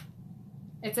think...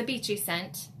 It's a beachy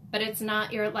scent, but it's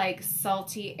not your, like,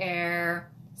 salty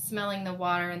air, smelling the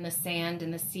water and the sand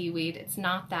and the seaweed. It's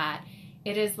not that.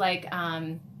 It is like,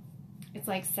 it's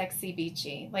like sexy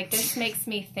beachy. Like, this makes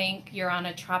me think you're on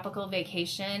a tropical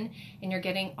vacation and you're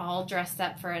getting all dressed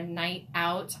up for a night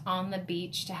out on the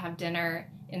beach to have dinner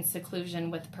in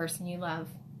seclusion with the person you love.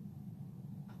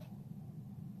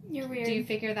 You're weird. Do you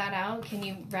figure that out? Can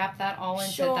you wrap that all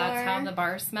into Sure. That's how the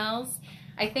bar smells?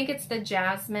 I think it's the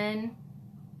jasmine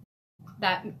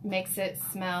that makes it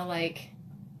smell like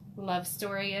love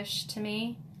story-ish to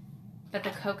me. But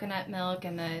the coconut milk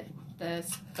and the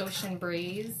ocean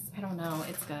breeze, I don't know,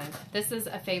 it's good. This is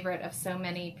a favorite of so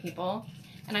many people,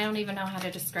 and I don't even know how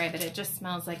to describe it. It just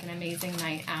smells like an amazing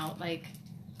night out, like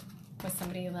with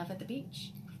somebody you love at the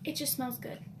beach. It just smells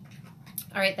good.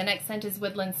 All right, the next scent is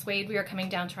Woodland Suede. We are coming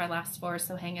down to our last 4,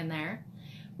 so hang in there.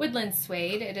 Woodland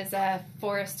Suede, it is a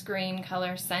forest green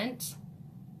color scent.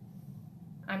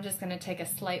 I'm just going to take a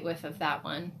slight whiff of that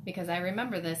one because I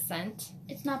remember this scent.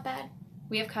 It's not bad.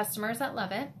 We have customers that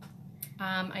love it.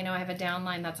 I know I have a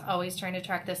downline that's always trying to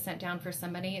track this scent down for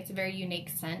somebody. It's a very unique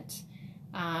scent.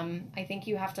 I think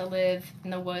you have to live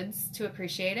in the woods to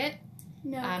appreciate it.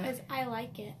 No, because I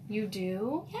like it. You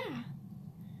do? Yeah.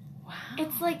 Wow.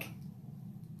 It's like,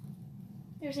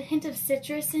 there's a hint of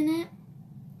citrus in it,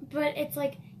 but it's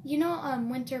like, you know,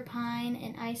 winter pine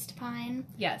and iced pine?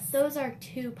 Yes. Those are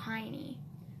too piney.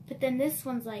 But then this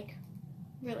one's like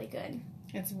really good.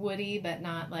 It's woody, but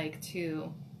not like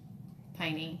too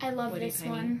piney. I love woody, this piney.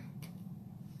 one.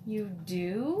 You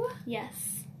do?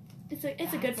 Yes. It's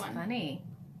a good one. Funny.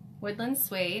 Woodland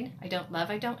Suede. I don't love,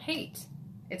 I don't hate.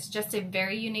 It's just a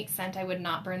very unique scent. I would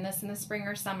not burn this in the spring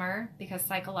or summer because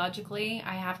psychologically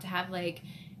I have to have like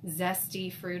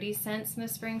zesty, fruity scents in the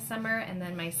spring, summer, and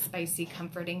then my spicy,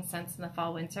 comforting scents in the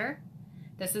fall, winter.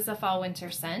 This is a fall,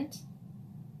 winter scent.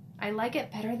 I like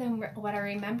it better than what I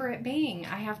remember it being.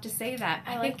 I have to say that.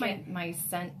 I think my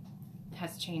scent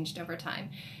has changed over time.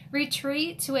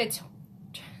 Retreat to a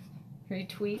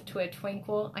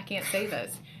twinkle. I can't say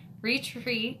this.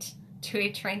 Retreat to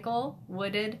a tranquil,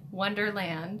 wooded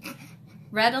wonderland.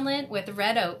 Redolent with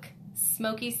red oak,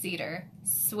 smoky cedar,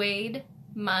 suede,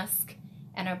 musk,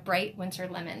 and a bright winter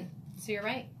lemon. So you're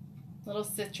right. Little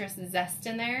citrus zest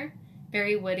in there.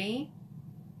 Very woody.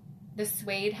 The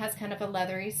suede has kind of a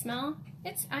leathery smell.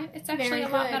 It's actually Very a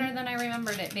lot good. better than I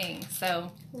remembered it being.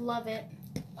 So Love it.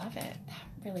 love it. That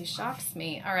really shocks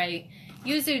me. All right.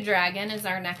 Yuzu Dragon is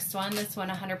our next one. This one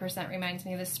 100% reminds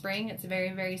me of the spring. It's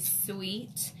very, very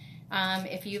sweet.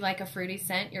 If you like a fruity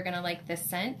scent, you're going to like this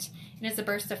scent. And it's a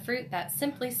burst of fruit that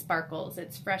simply sparkles.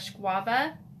 It's fresh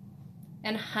guava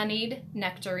and honeyed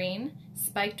nectarine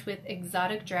spiked with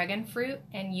exotic dragon fruit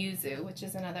and yuzu, which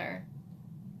is another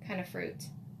kind of fruit.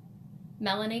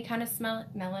 Melanie kind of smell.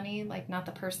 Melanie, like not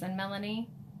the person Melanie.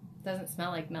 Doesn't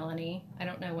smell like Melanie. I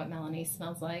don't know what Melanie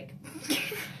smells like.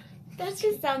 That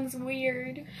just sounds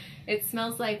weird. It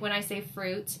smells like, when I say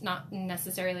fruit, not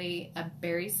necessarily a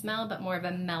berry smell, but more of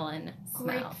a melon smell.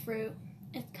 Grapefruit.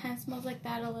 It kind of smells like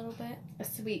that a little bit. A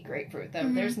sweet grapefruit, though.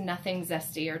 Mhm. There's nothing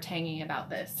zesty or tangy about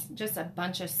this. Just a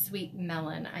bunch of sweet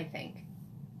melon, I think.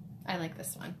 I like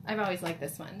this one. I've always liked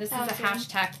this one. This is a Awesome.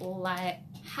 hashtag Love it.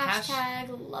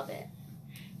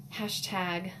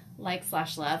 hashtag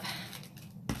like/love.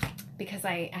 Because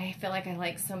I feel like I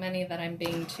like so many that I'm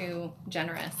being too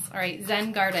generous. All right,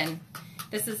 Zen Garden.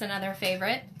 This is another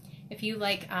favorite. If you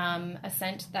like a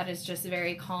scent that is just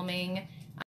very calming,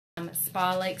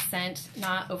 spa-like scent,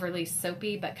 not overly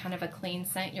soapy, but kind of a clean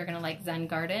scent, you're going to like Zen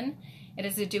Garden. It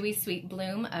is a dewy sweet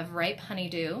bloom of ripe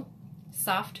honeydew,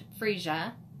 soft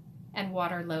freesia, and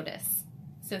water lotus.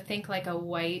 So think like a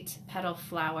white petal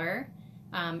flower.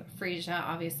 Freesia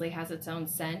obviously has its own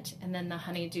scent, and then the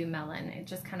honeydew melon. It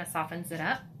just kind of softens it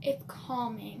up. It's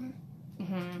calming.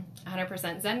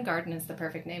 100%. Zen Garden is the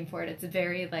perfect name for it. It's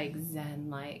very like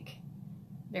Zen-like.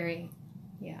 Very,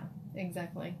 yeah,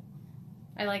 exactly.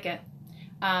 I like it.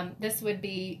 This would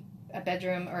be a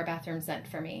bedroom or a bathroom scent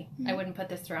for me. Mm-hmm. I wouldn't put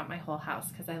this throughout my whole house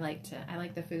because I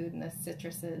like the food and the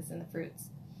citruses and the fruits.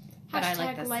 But I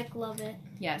like this. Like love it.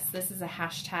 Yes, this is a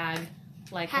hashtag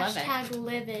like love it. Hashtag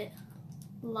live it.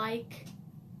 Like,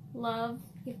 love.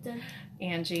 You have to...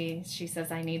 Angie, she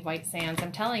says, I need white sands.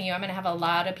 I'm telling you, I'm going to have a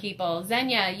lot of people.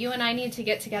 Xenia, you and I need to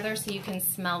get together so you can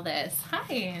smell this.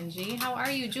 Hi, Angie. How are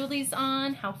you? Julie's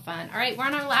on. How fun. All right, we're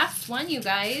on our last one, you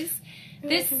guys.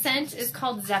 This scent is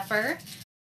called Zephyr.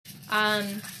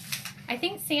 I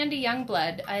think Sandy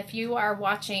Youngblood, if you are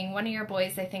watching, one of your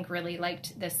boys, I think, really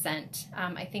liked this scent.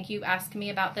 I think you asked me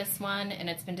about this one, and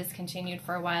it's been discontinued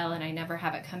for a while, and I never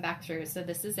have it come back through. So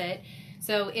this is it.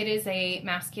 So it is a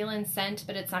masculine scent,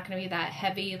 but it's not going to be that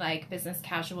heavy, like business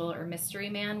casual or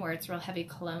mystery man, where it's real heavy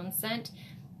cologne scent.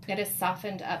 It is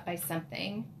softened up by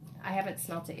something. I haven't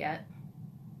smelt it yet.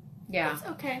 Yeah. It's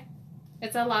okay.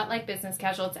 It's a lot like business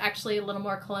casual. It's actually a little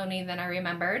more cologne-y than I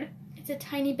remembered. It's a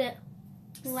tiny bit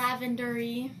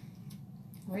lavendery.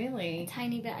 Really? A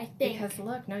tiny bit, I think. Because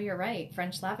look, no, you're right.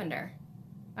 French lavender.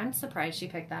 I'm surprised she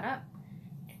picked that up.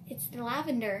 It's the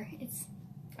lavender.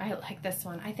 I like this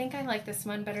one. I think I like this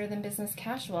one better than business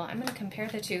casual. I'm going to compare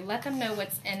the two. Let them know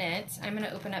what's in it. I'm going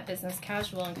to open up business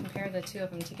casual and compare the two of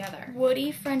them together.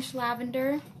 Woody French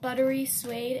lavender, buttery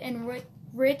suede, and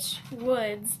rich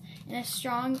woods, and a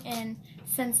strong and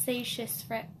sensuous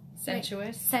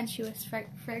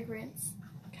fragrance.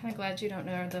 Kind of glad you don't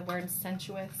know the word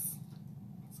sensuous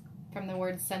from the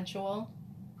word sensual.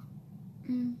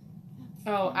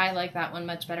 Oh, I like that one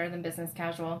much better than business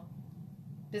casual.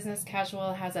 Business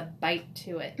casual has a bite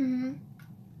to it. Mm-hmm.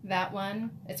 That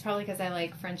one, it's probably because I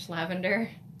like French lavender.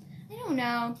 I don't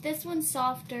know. This one's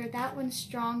softer. That one's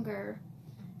stronger.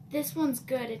 This one's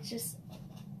good. It's just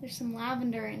there's some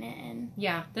lavender in it, and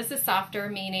yeah, this is softer,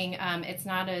 meaning it's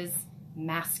not as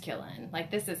masculine. Like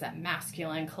this is a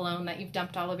masculine cologne that you've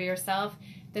dumped all over yourself.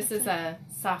 This is a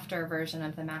softer version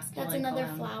of the masculine. That's another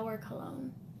cologne. flower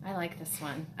cologne. I like this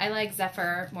one. I like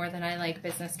Zephyr more than I like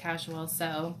business casual.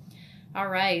 So, all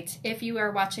right. If you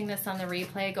are watching this on the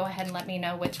replay, go ahead and let me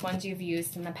know which ones you've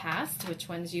used in the past, which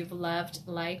ones you've loved,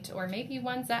 liked, or maybe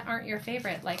ones that aren't your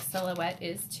favorite, like Silhouette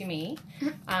is to me.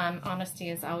 Honesty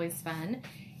is always fun.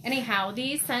 Anyhow,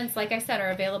 these scents, like I said, are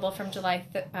available from July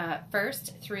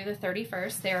 1st through the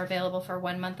 31st. They're available for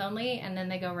 1 month only, and then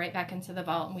they go right back into the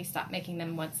vault, and we stop making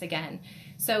them once again.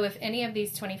 So if any of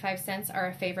these 25 scents are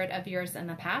a favorite of yours in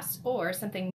the past, or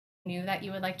something new that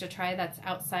you would like to try that's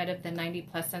outside of the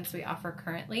 90+ scents we offer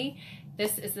currently,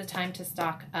 this is the time to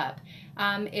stock up.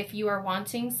 If you are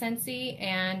wanting Scentsy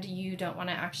and you don't want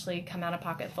to actually come out of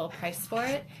pocket full price for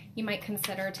it, you might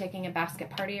consider taking a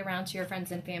basket party around to your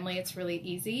friends and family. It's really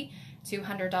easy.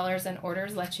 $200 in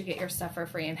orders lets you get your stuff for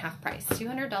free and half price.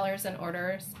 $200 in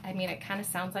orders, I mean, it kind of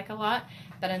sounds like a lot,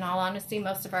 but in all honesty,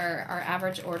 most of our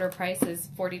average order price is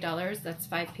 $40. That's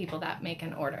 5 people that make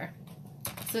an order.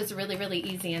 So it's really, really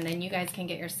easy, and then you guys can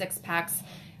get your 6 packs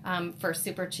for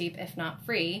super cheap, if not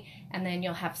free, and then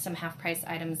you'll have some half-price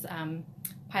items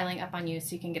piling up on you,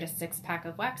 so you can get a 6-pack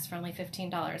of wax for only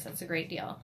 $15. That's a great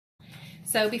deal.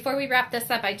 So before we wrap this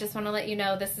up, I just want to let you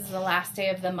know this is the last day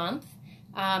of the month.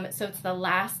 So it's the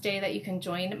last day that you can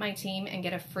join my team and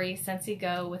get a free Scentsy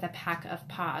Go with a pack of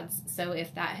pods. So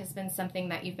if that has been something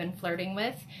that you've been flirting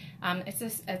with,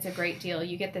 it's a great deal.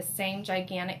 You get the same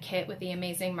gigantic kit with the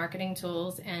amazing marketing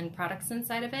tools and products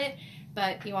inside of it,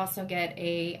 but you also get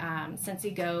a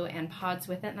Scentsy Go and pods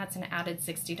with it, and that's an added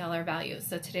 $60 value.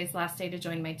 So today's the last day to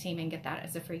join my team and get that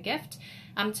as a free gift.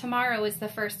 Tomorrow is the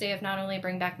first day of not only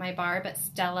Bring Back My Bar, but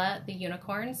Stella the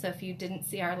Unicorn. So if you didn't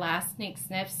see our last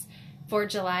Sniffs for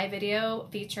July video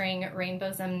featuring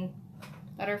rainbows and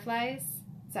butterflies,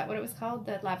 is that what it was called?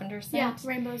 The lavender scent? Yeah,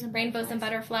 rainbows and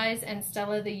butterflies, and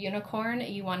Stella the Unicorn.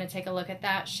 You want to take a look at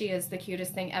that. She is the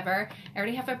cutest thing ever. I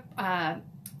already have a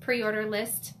pre-order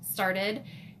list started.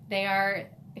 They are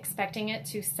expecting it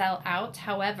to sell out.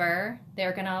 However,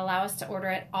 they're going to allow us to order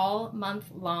it all month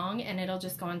long, and it'll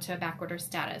just go into a back order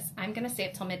status. I'm going to stay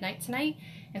up till midnight tonight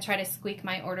and try to squeak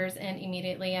my orders in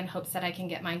immediately in hopes that I can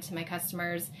get mine to my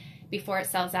customers before it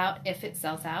sells out. If it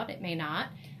sells out, it may not,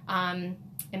 and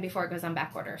before it goes on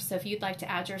back order. So if you'd like to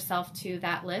add yourself to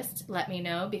that list, let me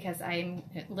know, because I'm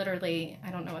literally,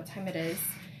 I don't know what time it is,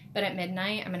 but at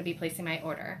midnight I'm going to be placing my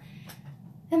order.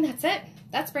 And that's it.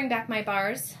 That's Bring Back My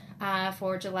Bars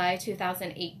for July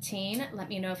 2018. Let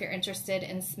me know if you're interested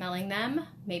in smelling them,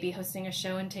 maybe hosting a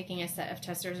show and taking a set of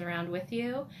testers around with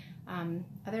you.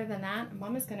 Other than that,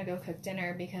 Mom is going to go cook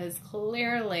dinner because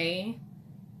clearly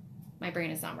my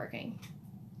brain is not working.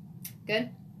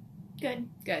 Good? Good.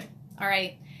 Good. All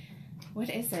right. What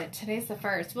is it? Today's the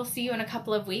 1st. We'll see you in a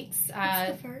couple of weeks.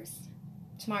 It's the 1st?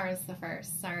 Tomorrow's the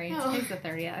 1st. Sorry. Oh. Today's the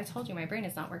 30th. I told you my brain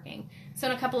is not working. So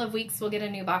in a couple of weeks, we'll get a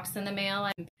new box in the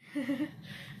mail.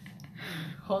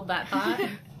 Hold that thought.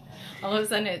 All of a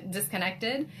sudden it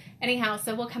disconnected. Anyhow,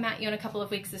 so we'll come at you in a couple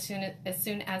of weeks as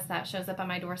soon as that shows up on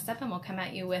my doorstep, and we'll come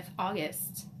at you with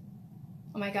August.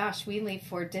 Oh my gosh, we leave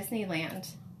for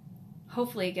Disneyland.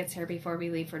 Hopefully it gets here before we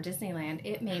leave for Disneyland.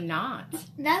 It may not.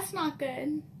 That's not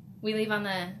good. We leave on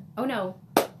the, oh no,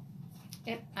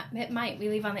 it might. We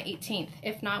leave on the 18th.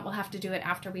 If not, we'll have to do it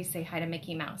after we say hi to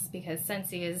Mickey Mouse, because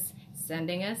Scentsy is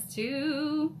sending us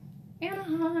to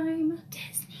Anaheim.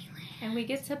 Disneyland. And we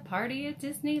get to party at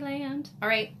Disneyland. All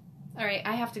right,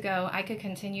 I have to go. I could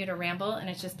continue to ramble, and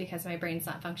it's just because my brain's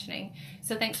not functioning.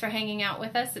 So thanks for hanging out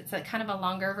with us. It's a kind of a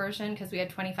longer version because we had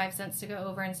 25 cents to go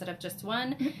over instead of just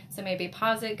one. So maybe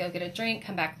pause it, go get a drink,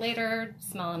 come back later,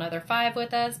 smell another 5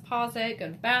 with us, pause it, go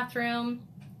to the bathroom,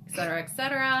 etc.,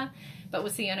 etc. But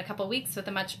we'll see you in a couple weeks with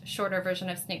a much shorter version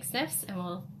of Sniffs, and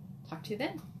we'll talk to you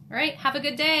then. All right, have a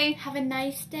good day. Have a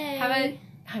nice day.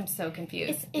 I'm so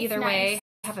confused. It's Either nice. way,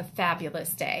 have a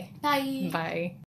fabulous day. Bye. Bye.